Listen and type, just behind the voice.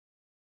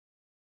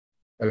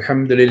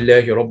الحمد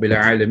لله رب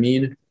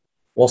العالمين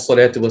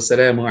والصلاة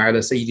والسلام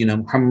على سيدنا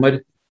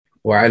محمد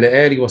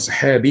وعلى آله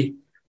وصحابه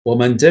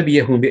ومن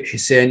تبعهم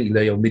بإحسان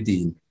إلى يوم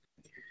الدين.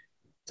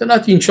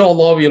 Tonight,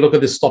 inshallah, we look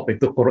at this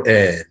topic, the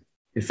Qur'an.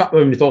 In fact,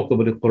 when we talk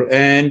about the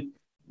Qur'an,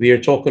 we are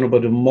talking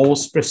about the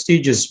most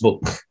prestigious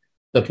book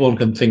that one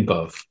can think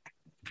of,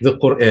 the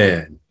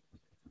Qur'an.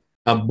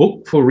 A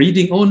book for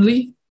reading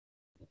only?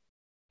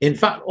 In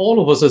fact,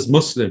 all of us as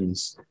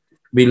Muslims,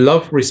 we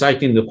love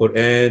reciting the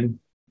Qur'an,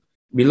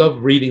 we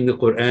love reading the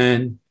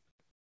Qur'an,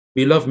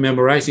 we love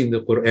memorizing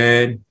the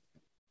Qur'an,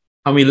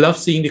 and we love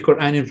seeing the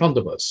Qur'an in front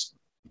of us.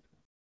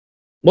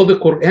 Well, the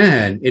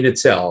Qur'an in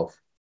itself,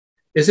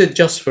 is it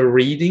just for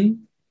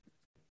reading?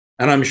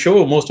 And I'm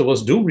sure most of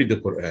us do read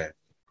the Qur'an.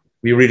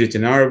 We read it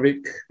in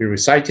Arabic, we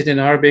recite it in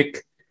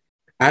Arabic,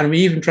 and we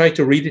even try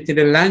to read it in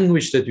a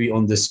language that we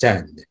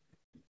understand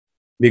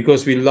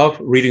because we love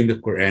reading the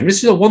Qur'an.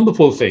 This is a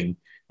wonderful thing.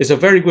 It's a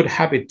very good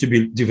habit to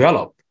be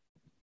developed,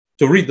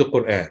 to read the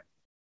Qur'an.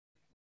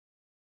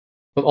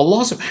 But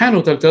Allah subhanahu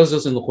wa ta'ala tells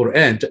us in the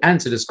Qur'an to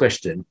answer this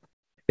question.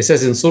 It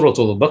says in Surah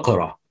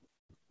Al-Baqarah,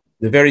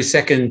 the very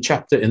second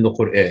chapter in the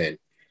Qur'an,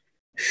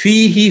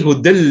 فِيهِ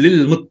هُدًى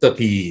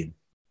لِلْمُتَّقِينَ,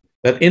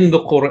 that in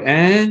the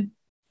Qur'an,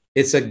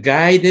 it's a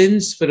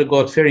guidance for the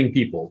God-fearing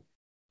people.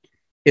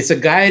 It's a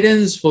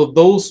guidance for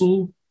those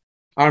who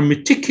are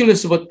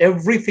meticulous about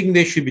everything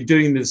they should be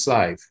doing in this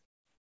life.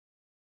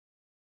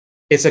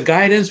 It's a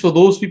guidance for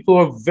those people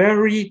who are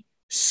very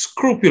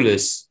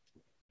scrupulous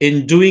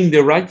in doing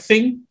the right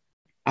thing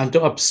and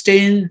to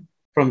abstain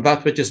from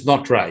that which is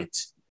not right.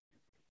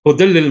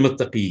 هُدًى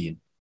لِلْمُتَّقِينَ.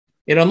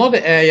 In another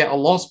ayah,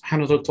 Allah subhanahu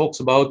wa ta'ala talks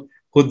about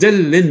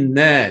هُدًى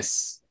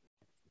لِلنَّاسِ,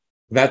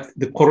 that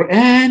the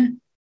Qur'an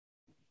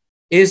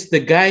is the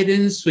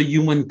guidance for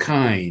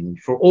humankind,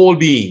 for all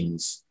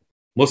beings,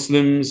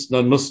 Muslims,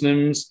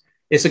 non-Muslims.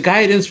 It's a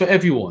guidance for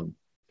everyone.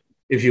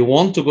 If you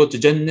want to go to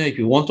Jannah, if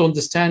you want to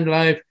understand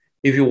life,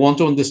 if you want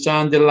to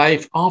understand the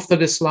life after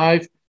this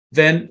life,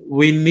 then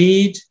we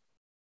need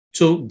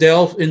to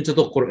delve into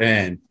the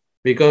Qur'an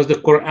because the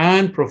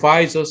Qur'an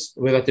provides us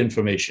with that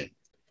information.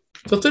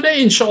 So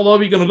today, inshallah,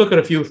 we're going to look at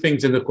a few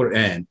things in the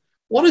Qur'an.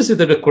 What is it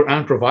that the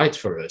Qur'an provides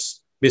for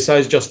us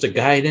besides just a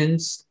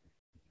guidance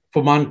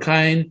for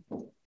mankind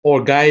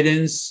or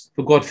guidance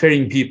for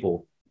God-fearing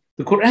people?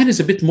 The Qur'an is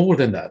a bit more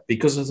than that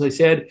because, as I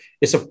said,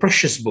 it's a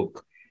precious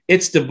book.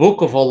 It's the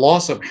book of Allah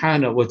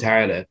subhanahu wa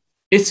ta'ala.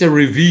 It's a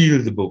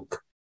revealed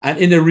book. And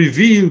in a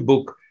revealed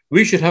book,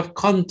 we should have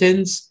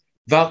contents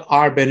that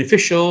are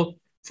beneficial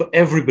for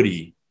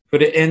everybody, for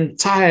the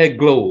entire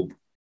globe.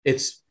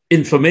 It's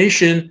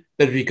information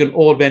that we can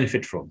all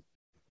benefit from.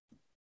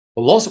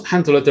 Allah subhanahu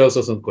wa ta'ala tells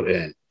us in the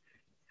Quran,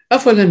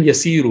 أَفَلَمْ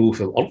يَسِيرُوا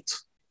فِي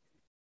الْأَرْضِ,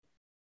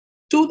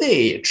 do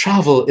they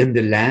travel in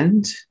the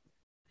land?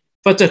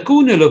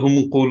 فَتَكُونَ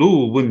لَهُمْ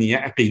قُلُوبٌ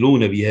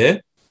يَعْقِلُونَ بِهَا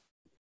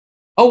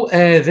أَوْ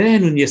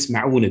آذَانٌ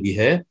يَسْمَعُونَ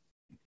بِهَا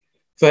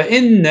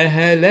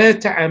فَإِنَّهَا لَا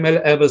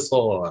تَعْمَى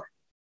الْأَبْصَارُ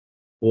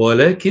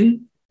وَلَكِنْ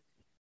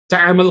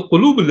تَعْمَى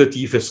الْقُلُوبُ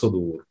الَّتِي فِي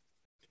الصُّدُورِ.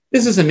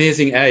 This is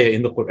amazing ayah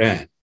in the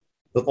Quran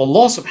that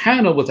Allah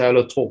subhanahu wa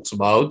ta'ala talks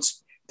about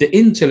the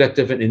intellect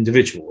of an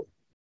individual.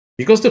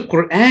 Because the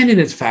Quran in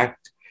its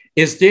fact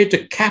is there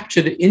to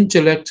capture the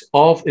intellect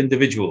of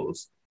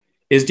individuals,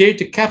 is there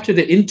to capture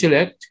the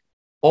intellect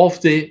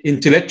of the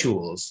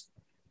intellectuals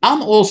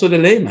and also the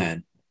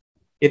layman.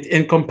 It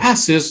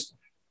encompasses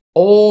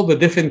all the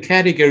different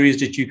categories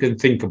that you can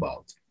think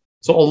about.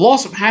 So Allah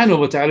subhanahu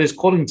wa ta'ala is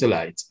calling to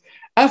light.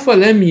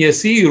 أَفَلَمْ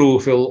يَسِيرُوا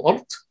فِي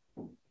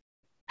الْأَرْضِ,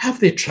 have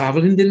they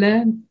traveled in the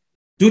land?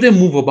 Do they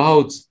move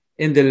about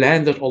in the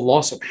land that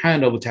Allah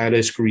subhanahu wa ta'ala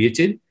has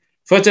created?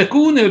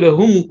 فَتَكُونَ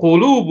لَهُمْ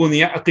قُلُوبٌ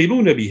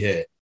يَعْقِلُونَ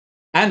بِهَا.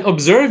 And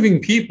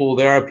observing people,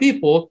 there are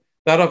people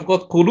that have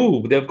got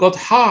qulub, they've got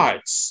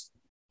hearts.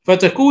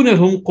 فَتَكُونَ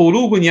لَهُمْ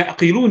قُلُوبٌ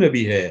يَعْقِلُونَ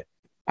بِهَا.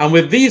 And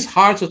with these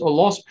hearts that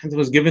Allah subhanahu wa ta'ala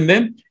has given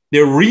them, they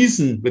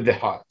reason with the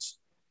hearts.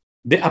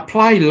 They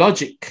apply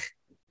logic.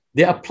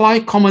 They apply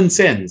common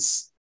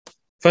sense.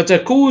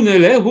 فَتَكُونَ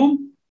لَهُمْ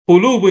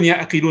قُلُوبٌ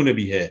يَعْقِلُونَ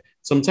بِهَا.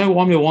 Sometimes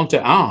one may want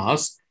to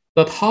ask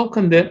that how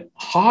can the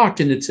heart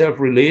in itself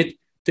relate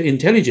to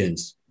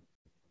intelligence?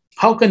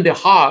 How can the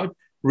heart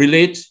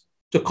relate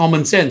to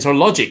common sense or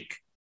logic?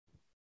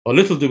 Or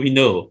little do we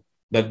know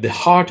that the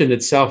heart in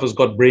itself has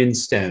got brain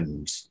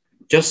stems,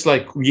 just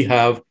like we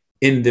have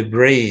in the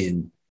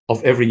brain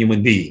of every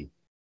human being.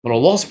 But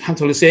Allah subhanahu wa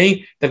ta'ala is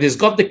saying that it's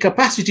got the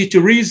capacity to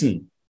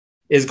reason.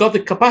 It's got the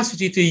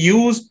capacity to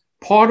use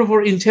part of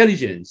our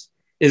intelligence.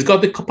 It's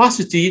got the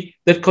capacity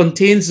that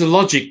contains the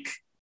logic.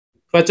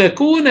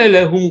 فَتَكُونَ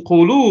لَهُمْ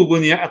قُلُوبٌ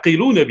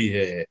يَعْقِلُونَ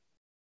بِهَا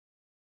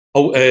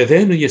أَوْ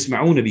آذَانٌ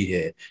يَسْمَعُونَ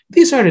بِهَا.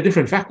 These are the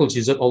different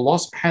faculties that Allah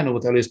subhanahu wa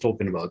ta'ala is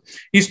talking about.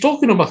 He's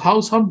talking about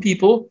how some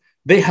people,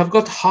 they have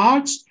got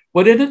hearts,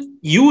 but they're not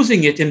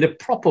using it in the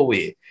proper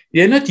way.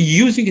 They're not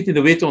using it in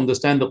the way to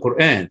understand the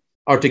Quran,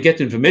 or to get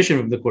information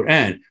from the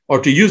Quran, or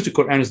to use the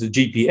Quran as a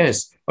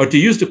GPS, or to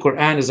use the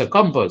Quran as a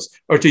compass,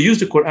 or to use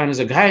the Quran as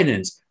a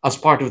guidance, as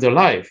part of their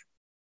life.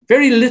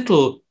 Very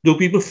little do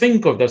people think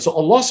of that. So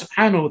Allah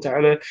subhanahu wa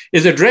ta'ala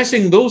is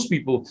addressing those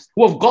people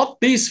who have got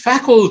these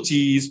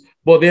faculties,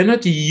 but they're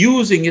not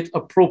using it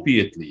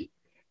appropriately.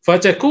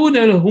 فَتَكُونَ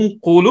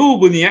لَهُمْ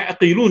قُلُوبٌ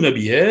يَعْقِلُونَ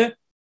بِهَا,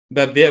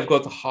 that they have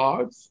got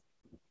hearts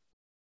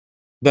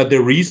that they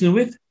reason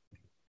with.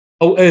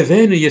 أَوْ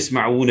آذَانٌ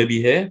يَسْمَعُونَ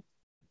بِهَا,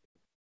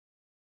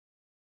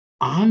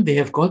 and they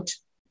have got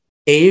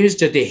ears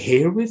that they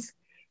hear with.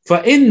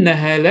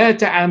 فَإِنَّهَا لَا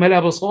تَعْمَلْ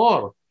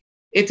أَبْصَارٌ,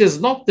 it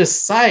is not the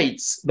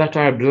sights that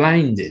are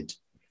blinded.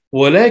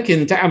 وَلَكِنْ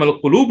تَعْمَلْ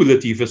الْقُلُوبُ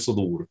الَّتِي فِي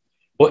الصُّدُورِ,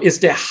 but it's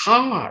the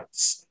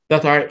hearts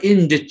that are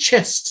in the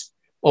chest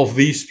of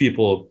these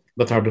people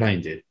that are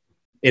blinded.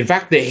 In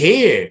fact, they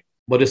hear,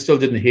 but they still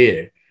didn't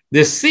hear.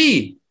 They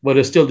see, but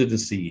they still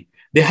didn't see.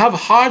 They have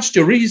hearts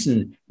to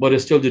reason, but they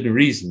still didn't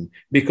reason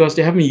because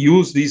they haven't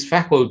used these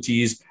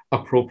faculties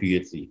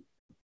appropriately.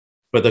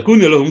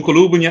 فَتَكُونَ لَهُمْ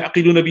قُلُوبٌ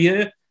يَعْقِلُونَ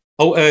بِهَا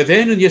أَوْ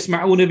آذَانٌ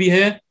يَسْمَعُونَ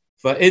بِهَا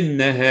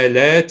فَإِنَّهَا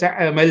لَا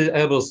تَعْمَى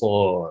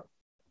الْأَبْصَارُ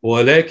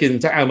وَلَكِنْ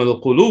تَعْمَى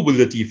الْقُلُوبُ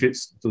الَّتِي فِي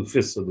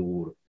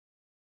الصُّدُورِ.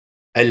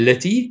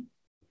 التي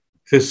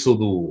في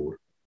الصدور,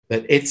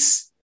 that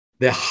it's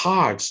the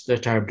hearts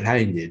that are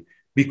blinded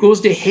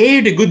because they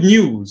hear the good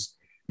news,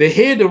 they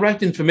hear the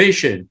right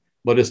information,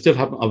 but they still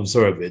haven't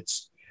observed it.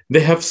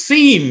 They have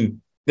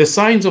seen the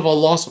signs of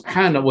Allah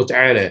subhanahu wa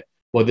ta'ala,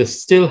 but they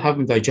still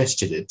haven't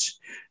digested it.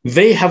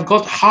 They have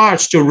got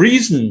hearts to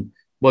reason,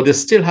 but they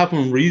still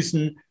haven't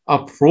reasoned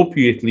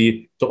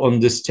appropriately to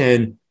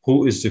understand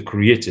who is the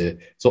creator.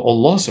 So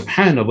Allah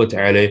subhanahu wa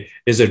ta'ala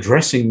is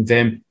addressing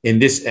them in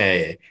this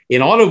ayah.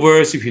 In other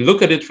words, if you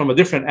look at it from a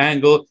different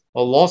angle,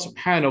 Allah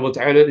subhanahu wa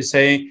ta'ala is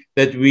saying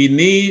that we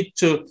need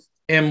to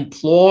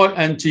employ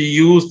and to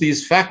use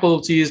these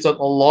faculties that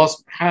Allah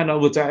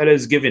subhanahu wa ta'ala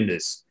has given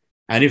us.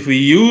 And if we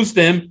use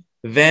them,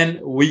 then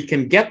we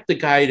can get the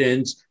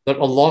guidance that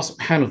Allah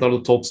subhanahu wa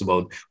ta'ala talks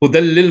about.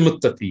 هُدًى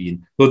لِلْمُتَّقِينَ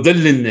هُدًى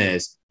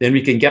لِلنَّاسِ. Then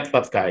we can get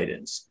that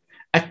guidance.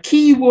 A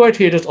key word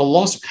here that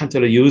Allah subhanahu wa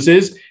ta'ala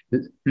uses,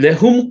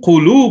 لَهُمْ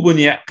قُلُوبٌ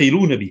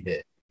يَعْقِلُونَ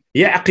بِهَا.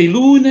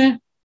 يَعْقِلُونَ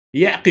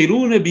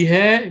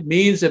بِهَا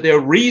means that they're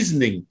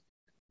reasoning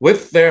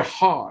with their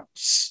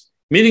hearts.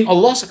 Meaning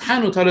Allah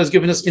subhanahu wa ta'ala has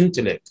given us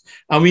intellect.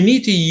 And we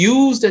need to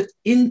use that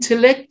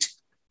intellect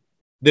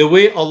the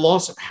way Allah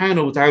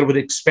subhanahu wa ta'ala would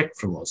expect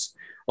from us.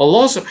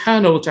 Allah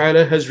subhanahu wa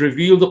ta'ala has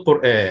revealed the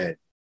Qur'an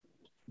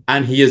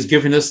and He has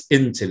given us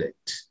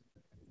intellect.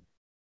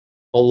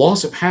 Allah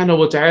subhanahu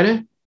wa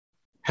ta'ala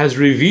has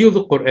revealed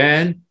the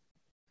Qur'an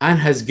and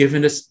has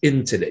given us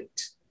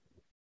intellect.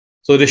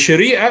 So the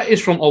Sharia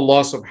is from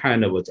Allah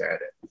subhanahu wa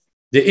ta'ala.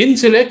 The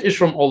intellect is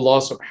from Allah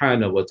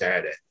subhanahu wa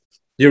ta'ala.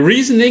 The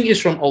reasoning is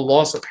from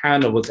Allah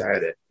subhanahu wa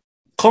ta'ala.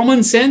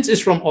 Common sense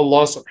is from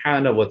Allah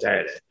subhanahu wa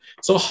ta'ala.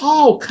 So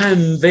how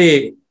can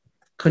they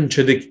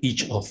contradict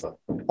each other?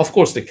 Of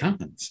course they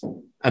can't,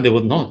 and they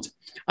would not.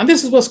 And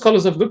this is what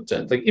scholars have looked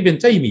at. Like Ibn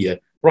Taymiyyah,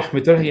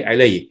 rahmatullahi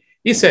alayhi,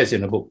 he says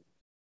in a book,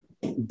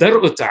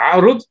 دَرْءُ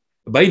التَّعَارُضِ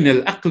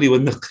بَيْنَ الْأَقْلِ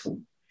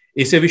وَالنَّقْلِ.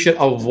 He said we should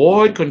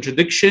avoid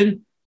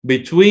contradiction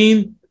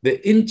between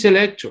the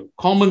intellect, or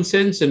common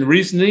sense and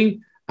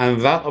reasoning, and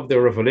that of the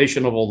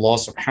revelation of Allah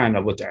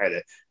subhanahu wa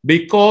ta'ala,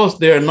 because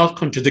they are not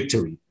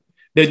contradictory.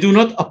 They do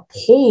not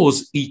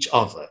oppose each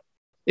other.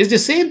 It's the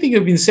same thing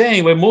I've been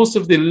saying by most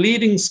of the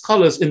leading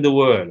scholars in the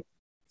world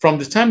from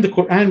the time the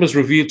Quran was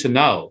revealed to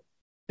now.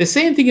 The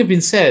same thing has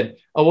been said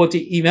about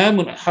the Imam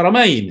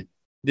al-Haramain,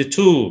 the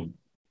two,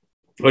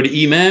 or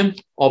the Imam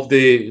of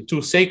the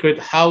two sacred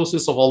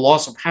houses of Allah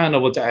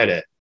subhanahu wa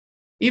ta'ala.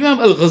 Imam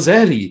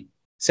al-Ghazali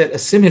said a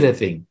similar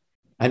thing.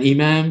 And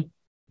Imam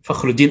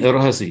Fakhruddin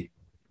al-Razi,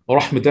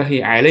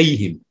 rahmatullahi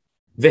alayhim,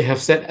 they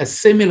have said a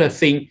similar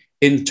thing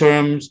in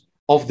terms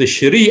of the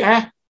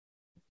Sharia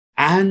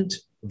and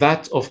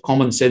that of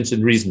common sense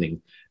and reasoning.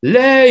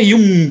 لا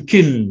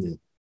يمكن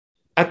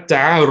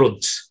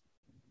التعارض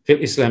في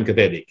الإسلام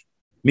كذلك.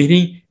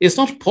 Meaning, it's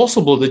not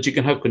possible that you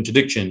can have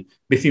contradiction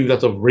between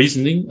that of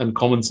reasoning and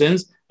common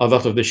sense and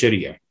that of the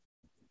Sharia.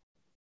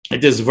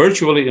 It is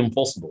virtually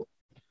impossible.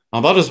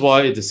 And that is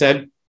why it is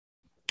said,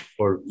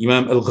 or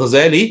Imam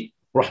al-Ghazali,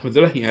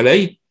 rahmatullahi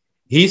alayhi,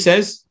 he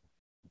says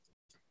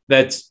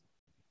that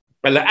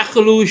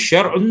العقل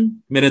شرع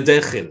من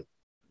الداخل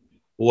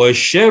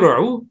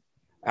والشرع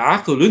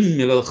عقل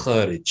من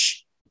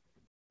الخارج.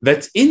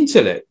 That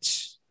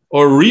intellect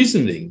or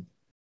reasoning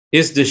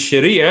is the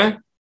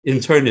Sharia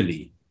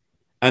internally,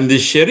 and the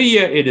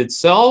Sharia in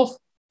itself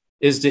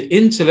is the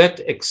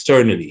intellect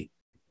externally,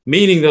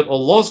 meaning that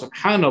Allah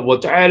subhanahu wa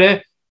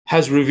ta'ala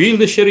has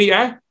revealed the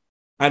Sharia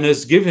and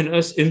has given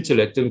us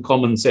intellect and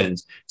common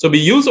sense. So we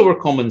use our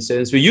common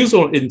sense, we use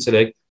our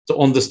intellect to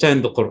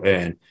understand the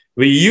Quran.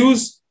 We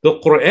use the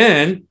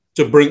Quran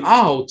to bring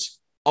out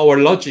our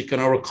logic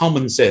and our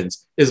common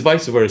sense, is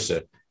vice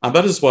versa. And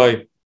that is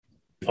why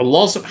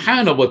Allah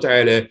subhanahu wa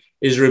ta'ala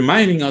is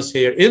reminding us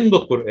here in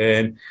the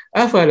Quran,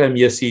 أَفَلَمْ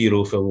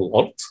يَسِيرُوا فِي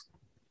الْأَرْضِ.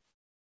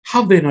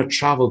 Have they not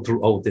traveled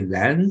throughout the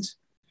land?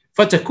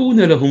 فَتَكُونَ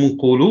لَهُمْ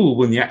قُلُوبٌ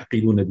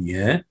يَعْقِلُونَ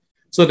بِهَا.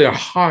 So their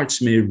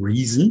hearts may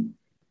reason.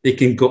 They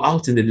can go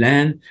out in the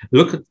land,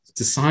 look at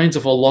the signs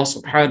of Allah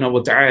subhanahu wa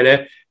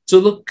ta'ala to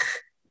look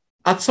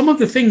at some of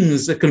the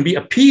things that can be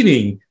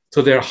appealing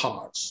to their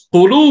hearts.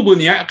 قُلُوبٌ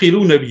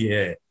يَعْقِلُونَ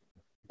بِهَا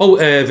أَوْ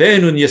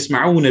آذَانٌ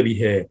يَسْمَعُونَ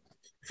بِهَا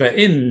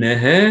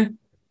فَإِنَّهَا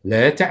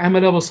لَا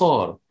تَعْمَلُ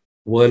الْأَبْصَارُ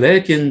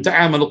وَلَكِنْ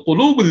تَعْمَلُ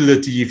الْقُلُوبُ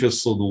الَّتِي فِي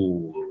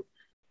الصُّدُورِ.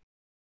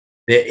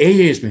 Their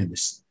ears may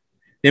listen.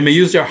 They may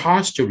use their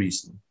hearts to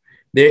reason,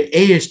 their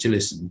ears to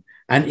listen.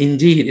 And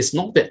indeed, it's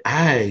not the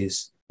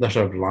eyes that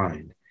are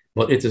blind,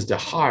 but it is the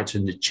heart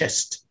and the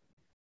chest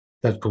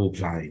that go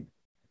blind.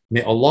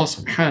 May Allah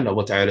subhanahu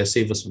wa ta'ala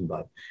save us from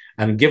that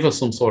and give us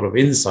some sort of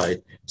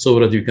insight so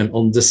that you can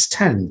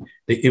understand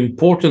the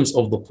importance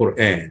of the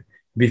Qur'an.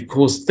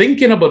 Because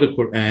thinking about the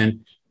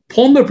Qur'an,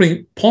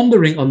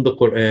 pondering on the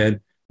Qur'an,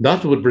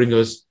 that would bring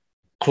us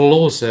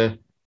closer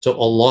to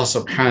Allah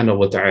subhanahu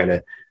wa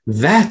ta'ala.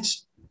 That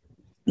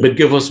would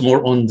give us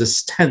more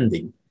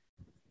understanding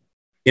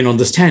in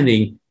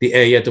understanding the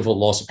ayat of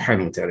Allah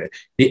subhanahu wa ta'ala.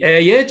 The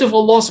ayat of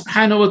Allah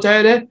subhanahu wa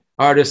ta'ala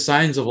are the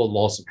signs of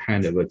Allah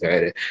subhanahu wa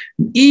ta'ala.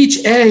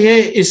 Each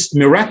ayah is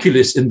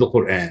miraculous in the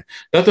Quran.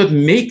 That's what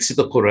makes it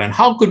the Quran.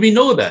 How could we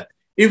know that?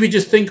 If we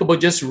just think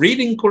about just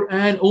reading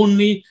Quran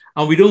only,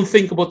 and we don't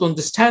think about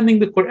understanding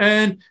the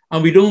Quran,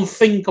 and we don't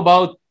think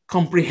about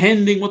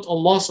comprehending what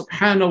Allah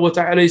subhanahu wa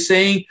ta'ala is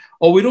saying,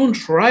 or we don't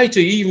try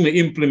to even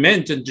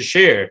implement and to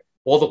share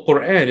what the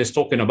Quran is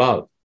talking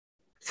about.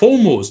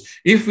 Foremost,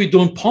 if we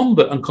don't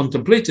ponder and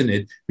contemplate in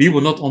it, we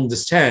will not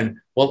understand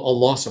what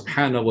Allah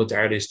subhanahu wa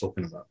ta'ala is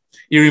talking about.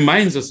 He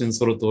reminds us in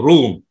Surah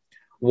Al-Rum,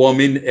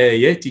 وَمِنْ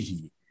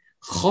آيَاتِهِ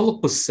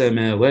خَلْقُ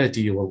السَّمَاوَاتِ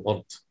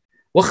وَالْأَرْضِ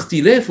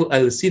وَاخْتِلَافُ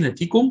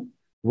أَلْسِنَتِكُمْ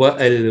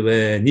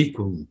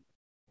وَأَلْوَانِكُمْ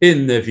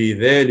إِنَّ فِي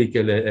ذَلِكَ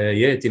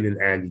لَآيَاتٍ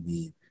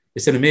لِلْعَالِمِينَ.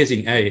 It's an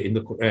amazing ayah in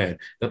the Quran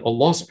that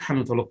Allah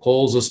subhanahu wa ta'ala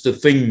calls us to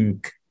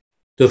think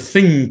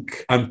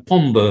and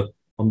ponder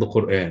on the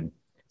Quran.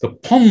 To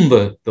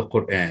ponder the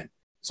Quran.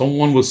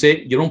 Someone will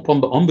say, you don't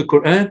ponder on the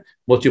Quran,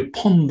 but you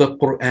ponder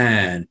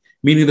Quran,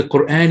 meaning the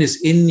Quran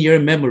is in your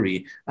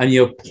memory and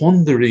you're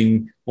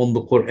pondering on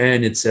the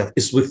Quran itself.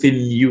 It's within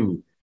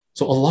you.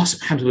 So Allah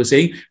subhanahu wa ta'ala is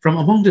saying, from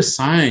among the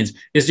signs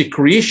is the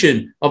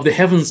creation of the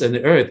heavens and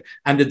the earth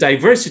and the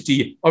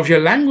diversity of your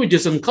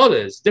languages and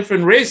colors,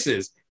 different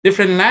races,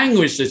 different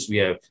languages we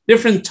have,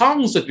 different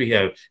tongues that we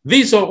have.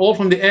 These are all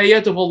from the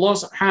ayat of Allah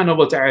subhanahu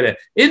wa ta'ala.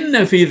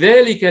 Inna fi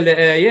dhalika la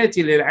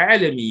ayati lil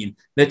alamin.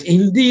 That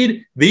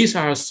indeed these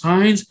are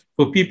signs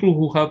for people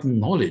who have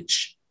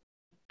knowledge.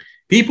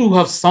 People who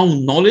have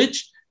sound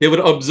knowledge, they would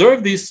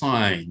observe these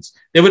signs.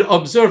 They would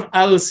observe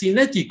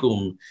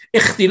al-sinatikum,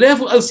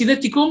 ikhtilafu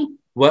al-sinatikum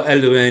wa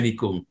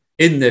alwanikum.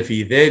 Inna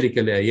fi dhalika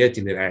la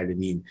ayati lil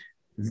alamin.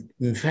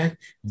 In fact,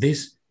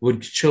 this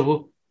would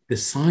show the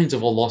signs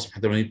of Allah subhanahu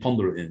wa ta'ala when you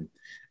ponder in.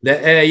 La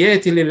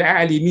ayati lil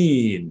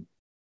alimin.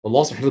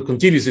 Allah subhanahu wa ta'ala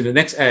continues in the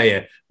next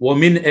ayah. Wa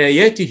min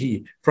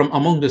ayatihi, from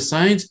among the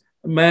signs,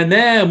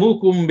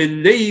 manamukum bil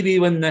layli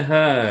wan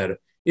nahar,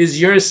 is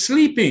your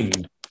sleeping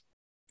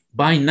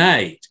by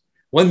night,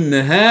 wan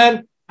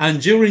nahar,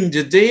 and during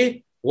the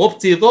day,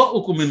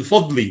 wabtiga'ukum min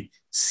fadli,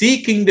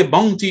 seeking the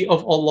bounty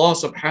of Allah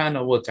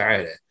subhanahu wa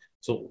ta'ala.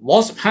 So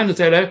Allah subhanahu wa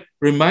ta'ala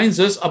reminds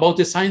us about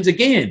the signs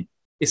again.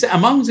 He said,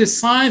 among the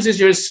signs is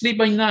your sleep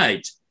by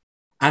night,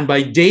 and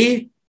by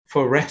day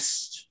for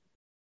rest,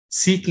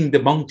 seeking the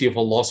bounty of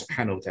Allah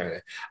subhanahu wa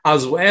ta'ala,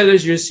 as well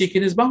as you're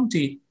seeking His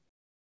bounty,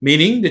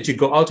 meaning that you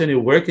go out and you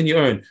work and you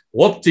earn.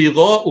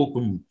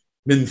 وَابْتِغَاؤُكُمْ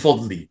مِنْ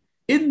فَضْلِ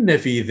إِنَّ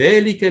فِي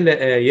ذَلِكَ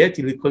لَآيَاتٍ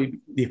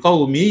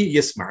لِقَوْمٍ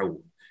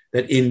يَسْمَعُونَ.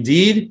 That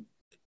indeed,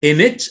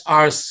 in it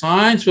are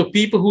signs for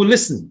people who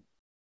listen.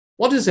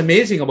 What is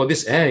amazing about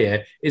this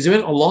ayah is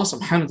when Allah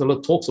subhanahu wa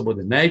ta'ala talks about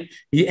the night,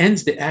 He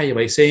ends the ayah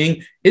by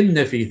saying,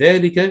 Inna fi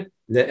dhalika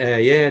la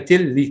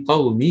ayatin li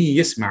qawmi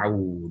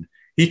yasma'un.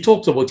 He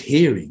talks about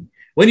hearing.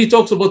 When He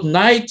talks about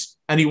night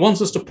and He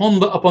wants us to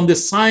ponder upon the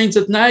signs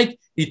at night,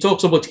 He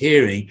talks about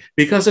hearing.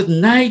 Because at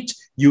night,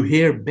 you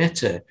hear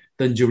better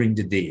than during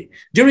the day.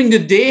 During the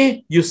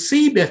day, you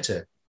see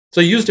better.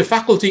 So use the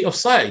faculty of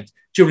sight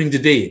during the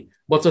day.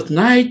 But at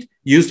night,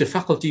 use the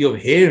faculty of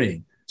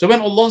hearing. So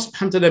when Allah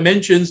subhanahu wa ta'ala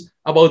mentions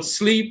about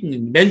sleep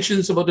and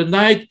mentions about the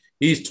night,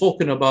 He's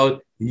talking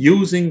about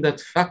using that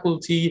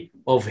faculty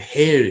of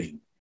hearing.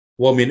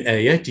 وَمِنْ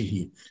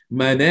آيَاتِهِ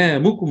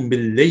مَنَامُكُمْ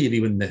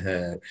بِاللَّيْلِ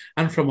وَالنَّهَارِ.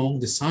 And from among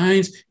the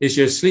signs is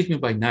your sleeping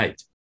by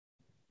night.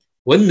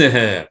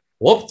 وَالنَّهَارِ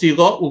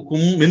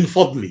وَابْتِغَاؤُكُمْ مِنْ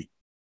فَضْلِ.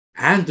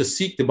 And to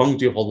seek the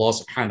bounty of Allah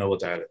subhanahu wa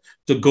ta'ala,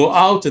 to go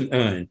out and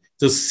earn,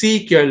 to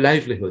seek your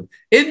livelihood.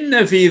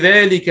 Inna fi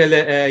dhalika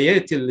la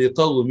ayatin li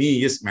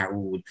qawmi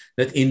yasma'un.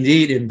 That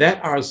indeed in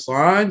that are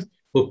signs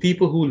for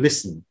people who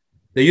listen.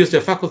 They use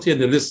their faculty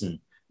and they listen.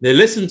 They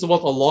listen to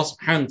what Allah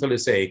subhanahu wa ta'ala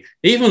say.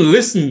 They even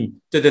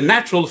listen to the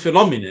natural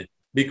phenomena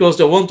because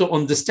they want to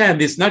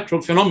understand this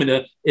natural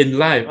phenomena in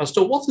life as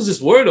to what is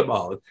this world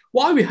about?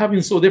 Why are we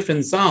having so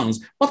different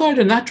sounds? What are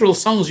the natural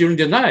sounds during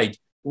the night?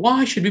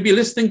 Why should we be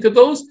listening to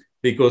those?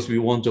 Because we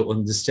want to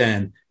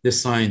understand the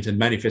signs and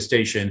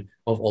manifestation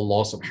of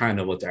Allah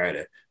subhanahu wa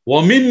ta'ala.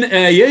 وَمِنْ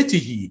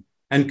آيَاتِهِ.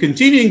 And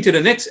continuing to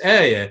the next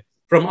ayah,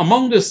 from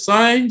among the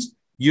signs,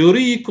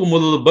 يُرِيكُمُ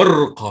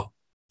الْبَرْقَ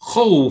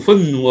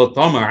خَوْفًا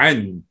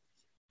وَطَمَعًا.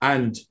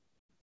 And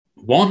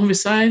one of the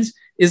signs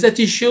is that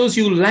he shows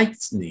you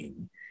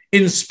lightning,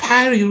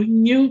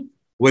 inspiring you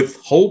with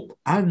hope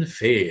and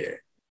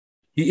fear.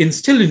 He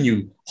instills in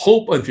you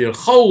hope and fear.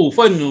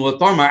 خَوْفًا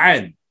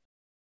وَطَمَعًا.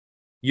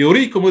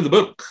 يُرِيكُمُ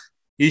الْبَرْقَ.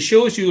 He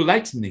shows you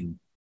lightning.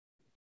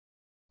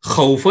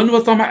 خَوْفًا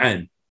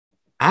وَطَمَعًا.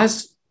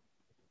 As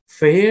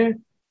fear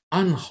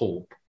and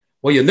hope.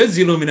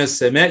 وَيُنَزِّلُ مِنَ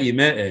السَّمَاءِ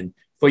مَاءً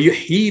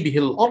فَيُحْيِي بِهِ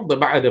الْأَرْضَ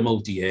بَعْدَ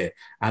مَوْتِهَا.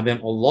 And then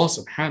Allah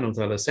subhanahu wa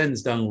ta'ala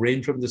sends down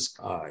rain from the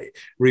sky,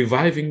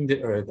 reviving the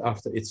earth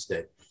after its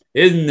death.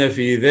 إِنَّ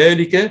فِي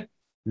ذَلِكَ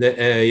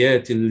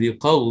لَآيَاتٍ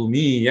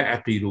لِقَوْمٍ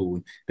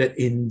يَعْقِلُونَ. That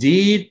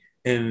indeed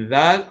in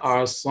that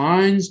are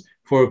signs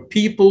for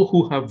people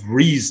who have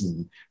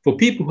reason, for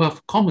people who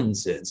have common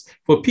sense,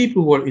 for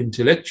people who are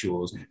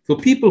intellectuals, for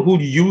people who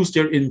use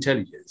their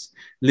intelligence.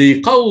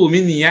 لِقَوْمٍ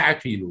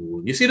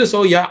يَعْقِلُونَ. You see this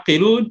whole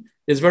يَعْقِلُونَ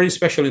is very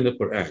special in the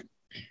Quran.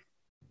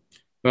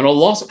 When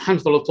Allah subhanahu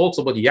wa ta'ala talks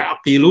about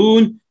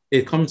يَعْقِلُونَ,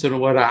 it comes from the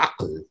word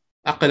aql.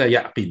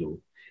 أَقْلَ يَعْقِلُونَ.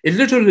 It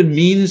literally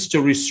means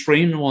to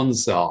restrain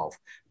oneself,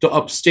 to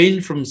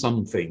abstain from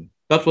something.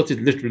 That's what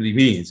it literally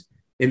means.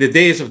 In the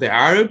days of the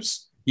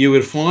Arabs, you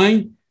will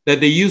find that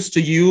they used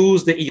to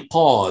use the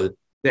iqal.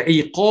 The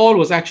iqal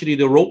was actually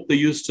the rope they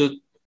used to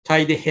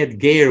tie the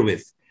headgear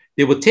with.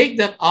 They would take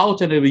that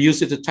out and they would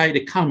use it to tie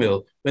the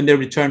camel when they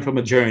returned from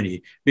a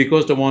journey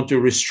because they want to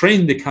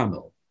restrain the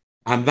camel.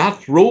 And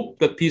that rope,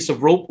 that piece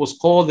of rope was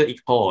called the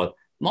iqal,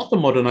 not the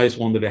modernized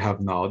one that they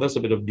have now. That's a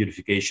bit of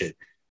beautification.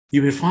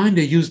 You will find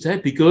they use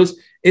that because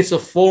it's a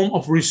form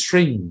of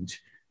restraint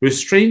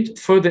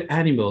for the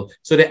animal,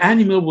 so the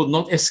animal will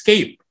not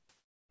escape.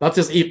 That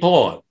is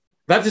iqal.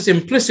 That is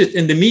implicit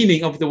in the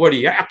meaning of the word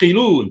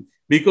ya'qilun,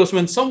 because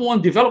when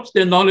someone develops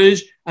their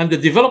knowledge and they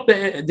develop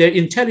their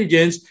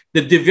intelligence,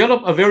 they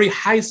develop a very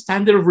high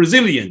standard of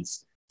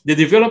resilience. They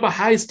develop a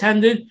high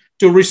standard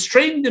to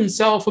restrain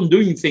themselves from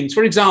doing things.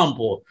 For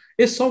example,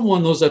 if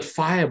someone knows that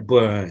fire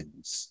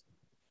burns,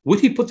 would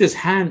he put his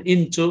hand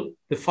into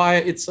the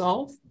fire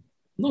itself?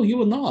 No, he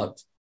will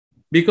not.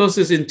 Because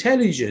his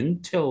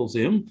intelligence tells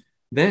him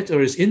that,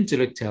 or his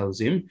intellect tells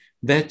him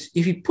that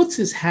if he puts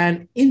his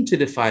hand into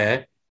the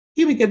fire,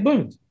 he will get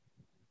burned.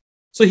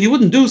 So he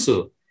wouldn't do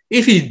so.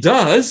 If he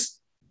does,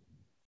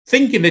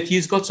 thinking that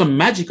he's got some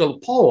magical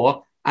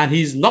power and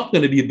he's not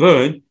going to be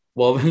burned,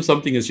 well, then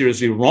something is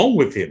seriously wrong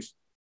with him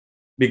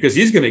because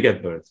he's going to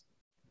get burned.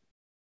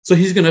 So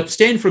he's going to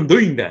abstain from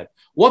doing that.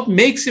 What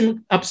makes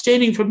him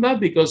abstaining from that?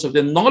 Because of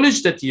the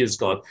knowledge that he has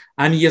got,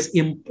 and he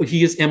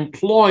has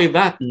employed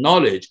that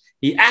knowledge.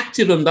 He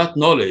acted on that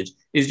knowledge.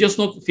 It's just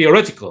not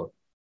theoretical.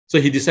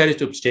 So he decided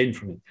to abstain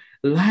from it.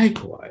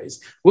 Likewise,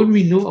 when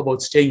we know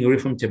about staying away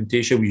from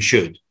temptation, we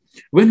should.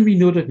 When we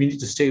know that we need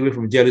to stay away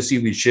from jealousy,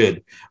 we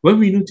should. When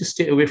we need to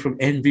stay away from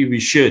envy, we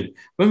should.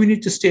 When we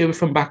need to stay away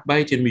from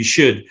backbiting, we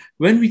should.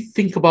 When we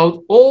think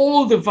about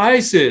all the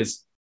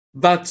vices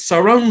that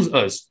surrounds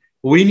us,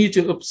 we need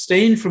to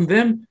abstain from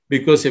them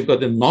because we've got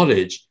the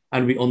knowledge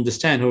and we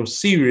understand how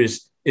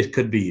serious it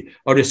could be,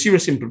 or the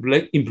serious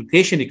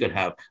implication it could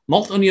have,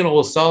 not only on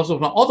ourselves,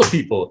 but on other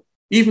people,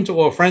 even to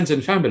our friends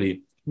and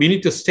family. We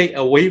need to stay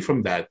away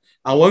from that.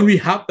 And when we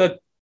have that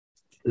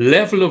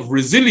level of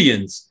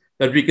resilience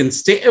that we can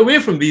stay away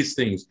from these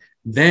things,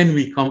 then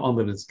we come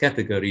under this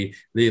category,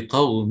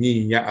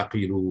 لِقَوْمٍ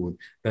يَعْقِلُونَ,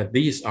 that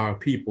these are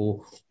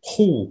people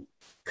who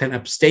can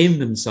abstain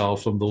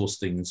themselves from those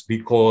things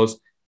because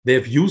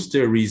they've used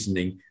their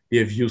reasoning,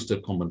 they've used their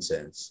common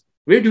sense.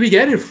 Where do we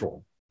get it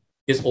from?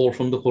 It's all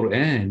from the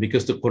Qur'an,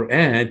 because the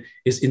Qur'an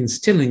is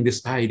instilling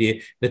this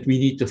idea that we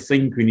need to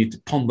think, we need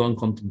to ponder and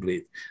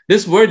contemplate.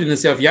 This word in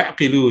itself,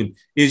 ya'qilun,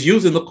 is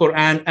used in the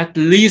Qur'an at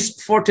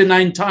least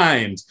 49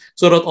 times,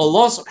 so that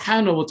Allah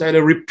subhanahu wa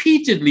ta'ala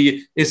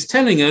repeatedly is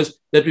telling us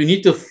that we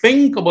need to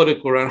think about the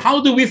Qur'an.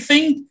 How do we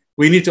think?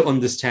 We need to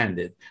understand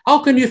it. How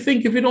can you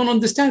think if you don't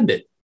understand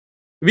it?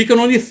 We can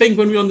only think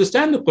when we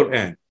understand the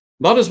Qur'an.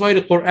 That is why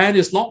the Qur'an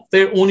is not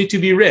there only to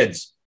be read.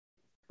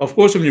 Of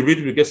course, when you read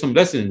it, we get some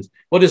lessons,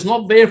 but it's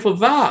not there for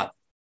that.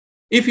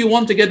 If you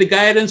want to get the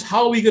guidance,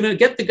 how are we going to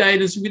get the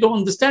guidance if we don't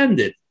understand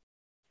it?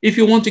 If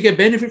you want to get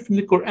benefit from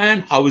the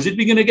Quran, how is it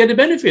we're going to get a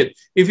benefit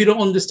if you don't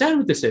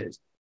understand what it says?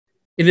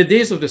 In the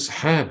days of the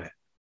Sahabah,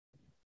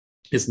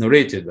 it's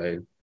narrated by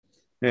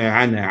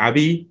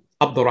Abi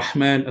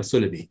Abdurrahman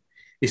al-Sulami.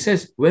 He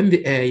says, when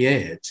the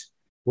ayat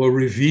were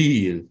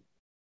revealed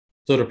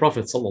to the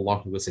Prophet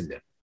sallallahu alaihi wasallam,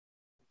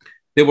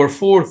 there were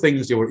four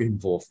things they were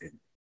involved in.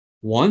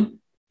 One,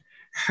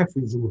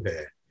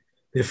 حفظوها.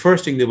 The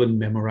first thing, they would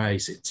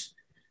memorize it.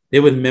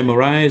 They would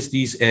memorize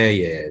these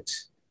ayat.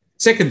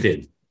 Second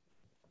thing,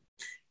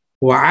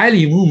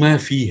 وعلموا ما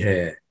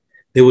فيها.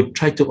 They would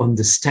try to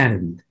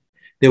understand.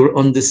 They would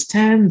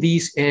understand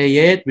these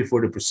ayat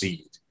before they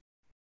proceed.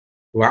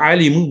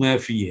 وعلموا ما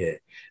فيها.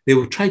 They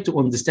would try to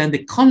understand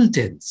the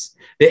contents.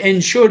 They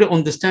ensure to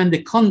understand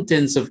the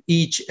contents of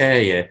each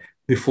ayah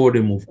before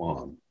they move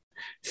on.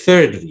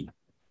 Thirdly,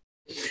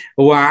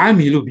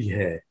 وعملوا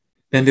بها.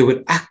 then they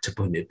would act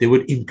upon it, they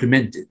would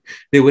implement it,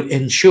 they would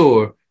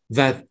ensure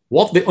that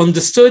what they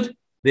understood,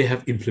 they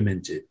have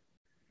implemented.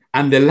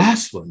 And the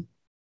last one,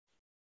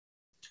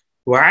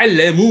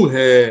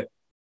 وَعَلَّمُوهَا,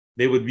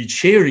 they would be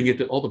sharing it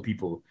to other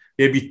people.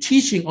 They'd be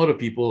teaching other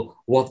people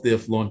what they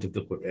have learned of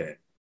the Qur'an.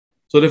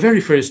 So the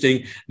very first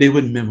thing, they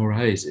would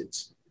memorize it.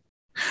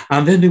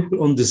 And then they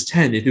would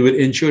understand it. They would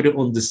ensure they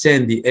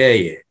understand the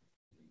ayah.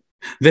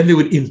 Then they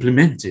would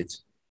implement it.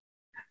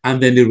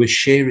 And then they would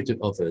share it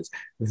with others.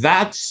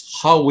 That's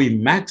how we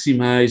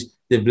maximize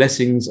the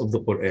blessings of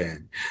the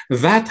Qur'an.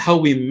 That's how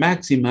we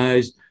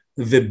maximize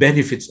the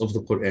benefits of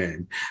the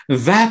Qur'an.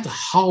 That's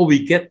how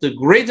we get the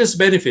greatest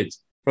benefit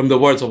from the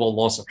words of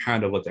Allah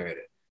subhanahu wa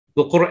ta'ala.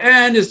 The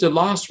Qur'an is the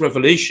last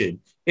revelation.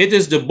 It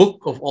is the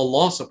book of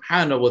Allah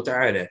subhanahu wa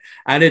ta'ala.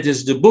 And it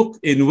is the book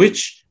in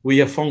which we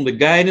have found the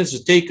guidance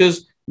to take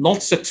us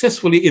not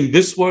successfully in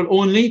this world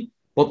only,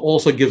 but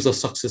also gives us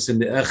success in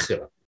the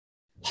akhirah.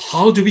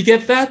 How do we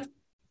get that?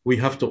 We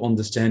have to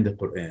understand the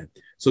Qur'an.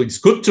 So it's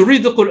good to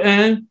read the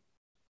Qur'an,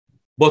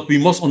 but we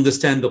must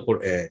understand the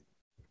Qur'an.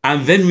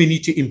 And then we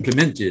need to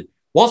implement it.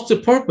 What's the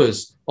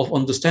purpose of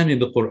understanding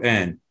the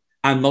Qur'an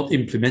and not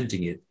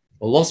implementing it?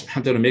 Allah subhanahu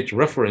wa ta'ala makes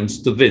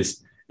reference to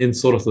this in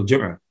Surah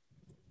Al-Jumu'ah.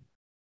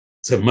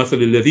 So, مَثَلِ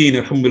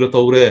الَّذِينَ حُمِّلُوا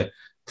التَّوْرَاةَ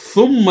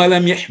ثُمَّ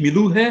لَمْ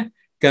يَحْمِلُوهَا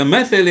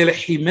كَمَثَلِ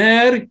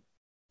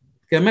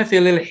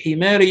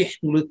الْحِمَارِ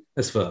يَحْمِلُ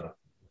أَسْفَارًا.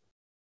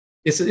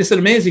 It's an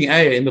amazing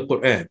ayah in the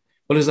Qur'an,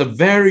 but it's a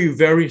very,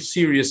 very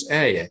serious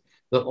ayah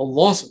that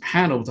Allah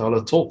subhanahu wa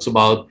ta'ala talks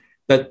about,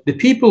 that the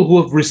people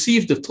who have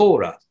received the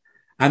Torah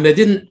and they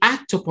didn't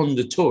act upon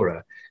the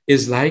Torah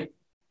is like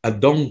a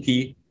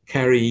donkey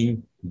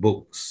carrying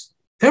books.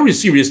 Very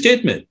serious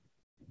statement.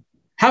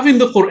 Having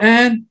the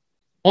Qur'an,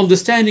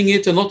 understanding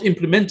it and not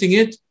implementing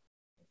it,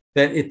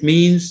 then it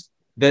means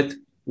that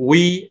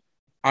we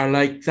are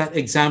like that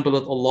example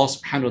that Allah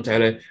subhanahu wa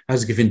ta'ala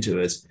has given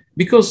to us.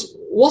 Because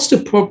what's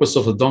the purpose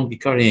of a donkey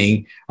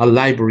carrying a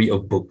library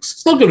of books?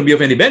 It's not going to be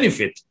of any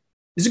benefit.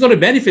 It's going to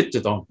benefit the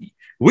donkey.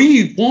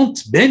 We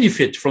want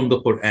benefit from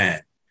the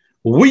Qur'an.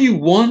 We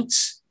want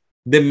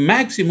the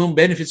maximum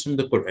benefits from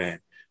the Qur'an.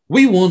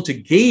 We want to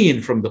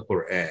gain from the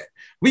Qur'an.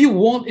 We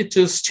want it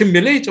to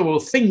stimulate our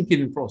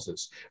thinking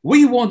process.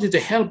 We want it to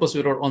help us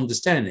with our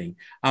understanding.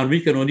 And we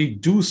can only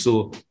do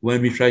so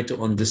when we try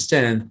to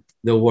understand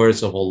the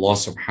words of Allah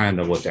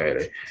subhanahu wa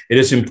ta'ala. It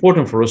is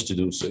important for us to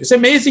do so. It's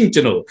amazing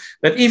to know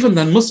that even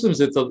non-Muslims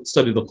that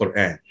study the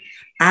Qur'an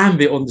and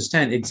they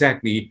understand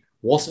exactly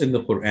what's in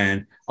the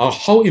Qur'an or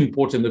how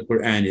important the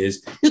Qur'an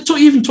is, to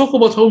even talk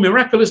about how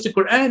miraculous the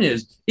Qur'an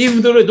is,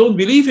 even though they don't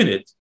believe in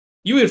it.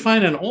 You will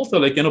find an author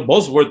like,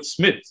 Bosworth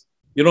Smith.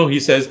 He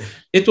says,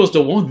 it was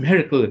the one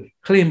miracle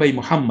claimed by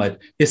Muhammad,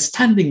 his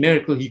standing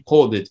miracle, he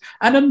called it.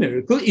 And a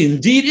miracle,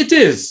 indeed it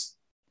is.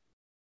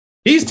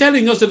 He's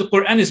telling us that the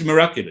Qur'an is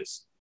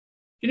miraculous.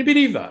 Can you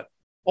believe that?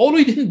 Although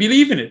he didn't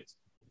believe in it.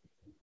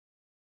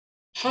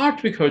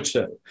 Hartwig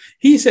Herschel,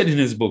 he said in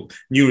his book,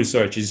 New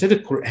Research, he said the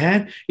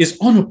Qur'an is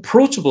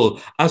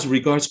unapproachable as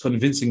regards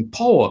convincing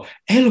power,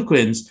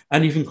 eloquence,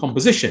 and even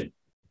composition.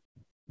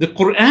 The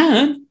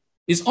Qur'an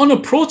is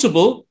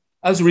unapproachable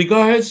as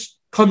regards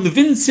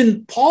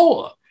convincing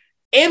power,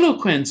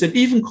 eloquence, and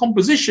even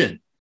composition.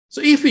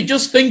 So if we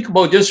just think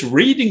about just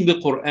reading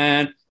the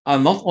Qur'an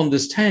and not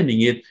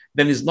understanding it,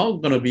 then it's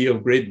not going to be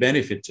of great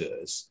benefit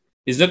to us.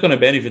 It's not going to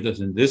benefit us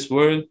in this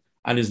world,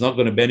 and it's not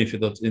going to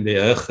benefit us in the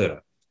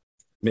akhirah.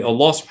 May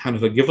Allah subhanahu wa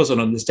ta'ala give us an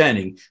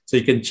understanding so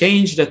you can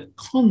change that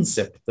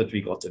concept that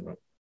we got in our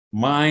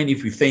mind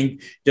if we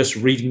think just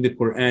reading the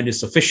Qur'an is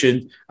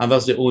sufficient and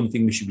that's the only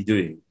thing we should be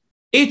doing.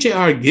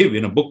 H.A.R. Gibb,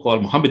 in a book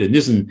called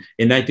Mohammedanism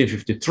in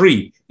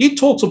 1953, he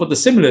talks about a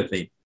similar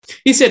thing.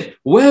 He said,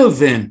 well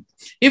then,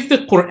 if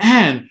the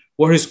Qur'an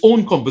were his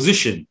own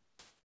composition,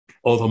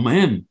 other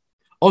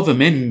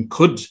men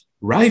could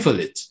rival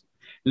it.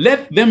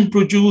 Let them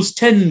produce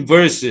 10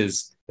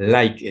 verses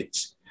like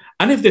it.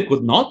 And if they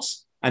could not,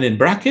 and in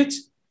bracket,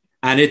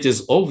 and it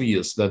is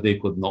obvious that they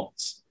could not,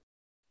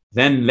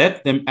 then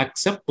let them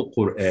accept the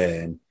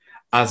Qur'an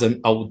as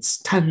an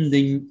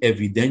outstanding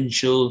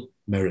evidential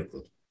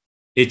miracle.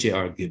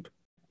 H.A.R. Gibb,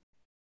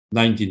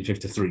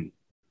 1953,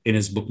 in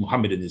his book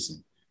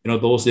Mohammedanism.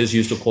 Those days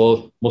used to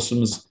call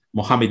Muslims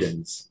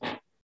Mohammedans.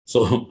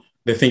 So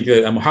they think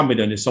that a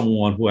Mohammedan is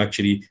someone who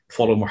actually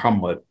follows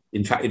Muhammad.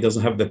 In fact, it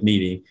doesn't have that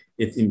meaning.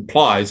 It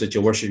implies that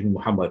you're worshiping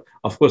Muhammad.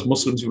 Of course,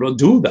 Muslims will not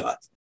do that.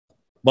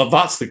 But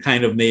that's the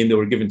kind of name they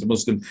were given to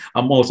Muslims.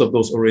 And most of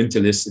those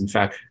Orientalists, in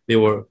fact, they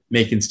were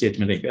making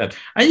statements like that.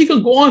 And you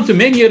can go on to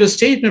many other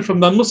statements from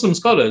non-Muslim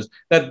scholars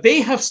that they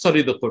have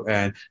studied the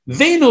Qur'an.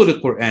 They know the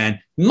Qur'an.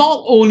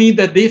 Not only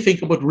that they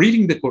think about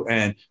reading the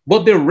Qur'an,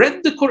 but they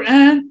read the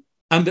Qur'an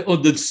and they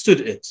understood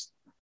it.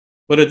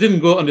 But it didn't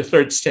go on the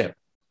third step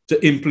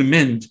to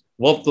implement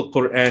what the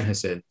Qur'an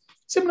has said.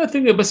 Similar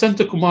thing with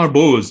Basanta Kumar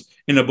Bose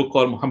in a book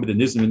called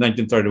Mohammedanism in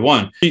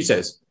 1931. He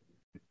says,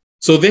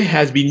 so there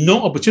has been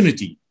no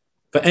opportunity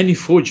for any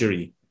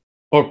forgery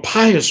or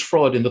pious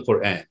fraud in the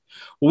Qur'an.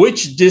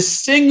 which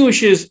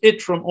distinguishes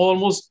it from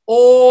almost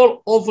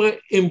all other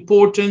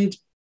important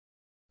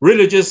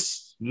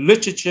religious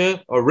literature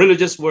or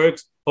religious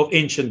works of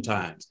ancient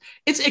times.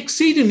 It's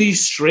exceedingly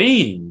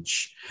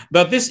strange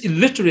that this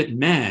illiterate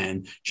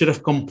man should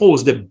have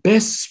composed the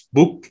best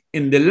book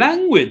in the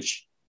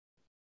language.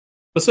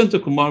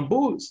 Basanta Kumar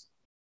Bose.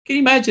 Can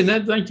you imagine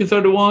that,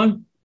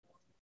 1931?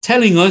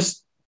 Telling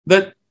us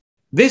that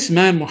this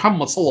man,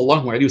 Muhammad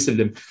sallallahu alaihi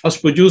wasallam, has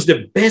produced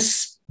the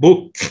best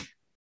book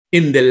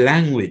in the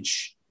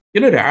language.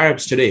 You know, the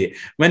Arabs today,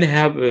 when they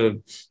have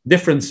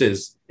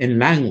differences in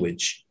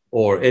language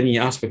or any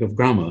aspect of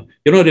grammar,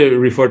 you know, they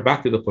refer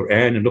back to the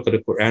Quran and look at the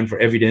Quran for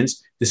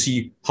evidence to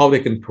see how they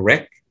can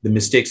correct the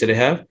mistakes that they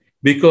have,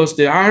 because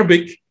the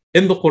Arabic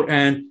in the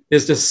Quran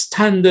is the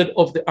standard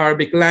of the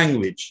Arabic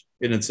language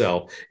in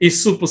itself. It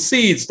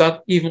supersedes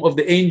that even of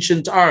the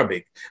ancient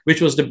Arabic,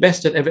 which was the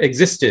best that ever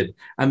existed.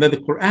 And then the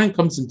Quran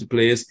comes into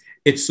place,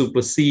 it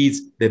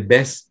supersedes the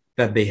best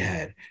that they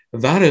had.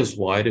 That is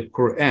why the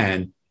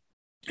Quran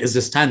is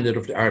the standard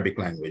of the Arabic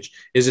language,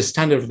 is the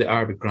standard of the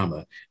Arabic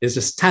grammar, is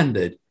the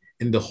standard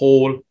in the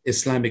whole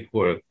Islamic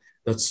work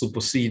that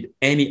supersede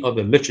any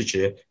other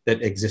literature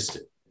that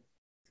existed.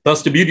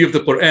 That's the beauty of the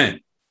Quran.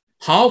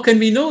 How can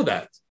we know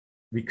that?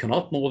 We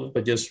cannot know that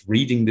by just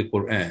reading the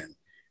Quran.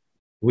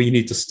 We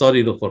need to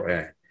study the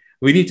Quran.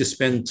 We need to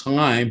spend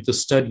time to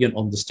study and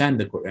understand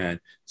the Quran.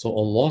 So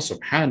Allah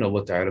subhanahu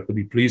wa ta'ala could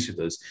be pleased with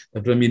us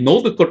that when we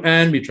know the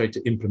Quran, we try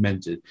to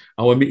implement it.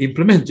 And when we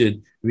implement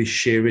it, we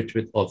share it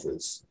with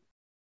others.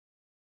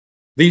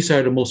 These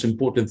are the most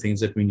important things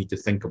that we need to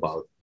think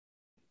about.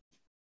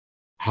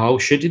 How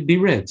should it be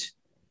read?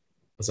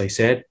 As I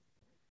said,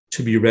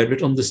 to be read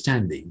with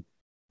understanding,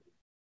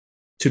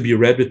 to be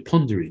read with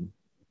pondering,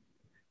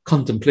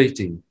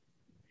 contemplating,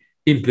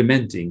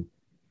 implementing,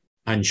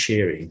 and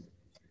sharing.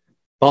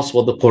 That's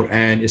what the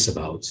Quran is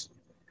about.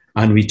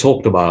 And we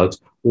talked about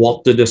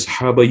what did the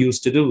Sahabah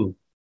used to do.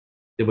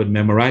 They would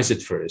memorize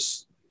it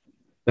first,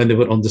 then they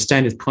would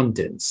understand its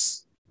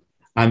contents,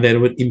 and then they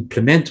would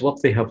implement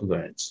what they have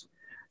learned,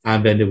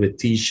 and then they would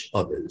teach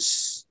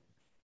others.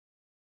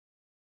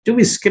 Do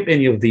we skip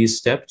any of these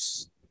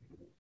steps?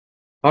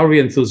 Are we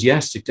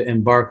enthusiastic to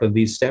embark on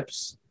these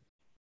steps?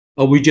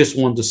 Or we just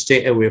want to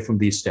stay away from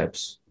these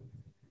steps?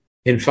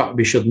 In fact,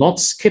 we should not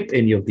skip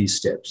any of these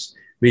steps.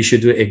 We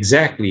should do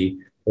exactly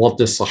what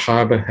the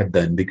Sahaba had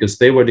done, because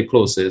they were the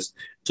closest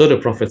to the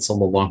Prophet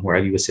sallallahu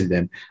alaihi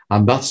wasallam,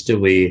 and that's the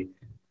way,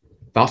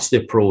 that's the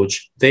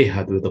approach they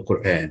had with the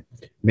Quran.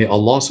 May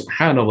Allah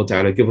subhanahu wa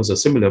ta'ala give us a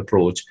similar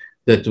approach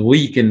that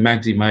we can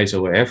maximize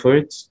our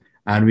efforts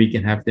and we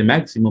can have the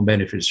maximum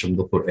benefits from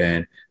the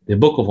Quran, the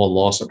book of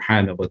Allah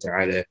subhanahu wa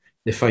ta'ala,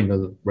 the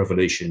final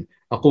revelation.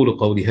 أقول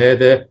قولي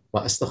هذا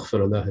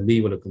وأستغفر الله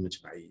لي ولكم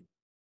أجمعين.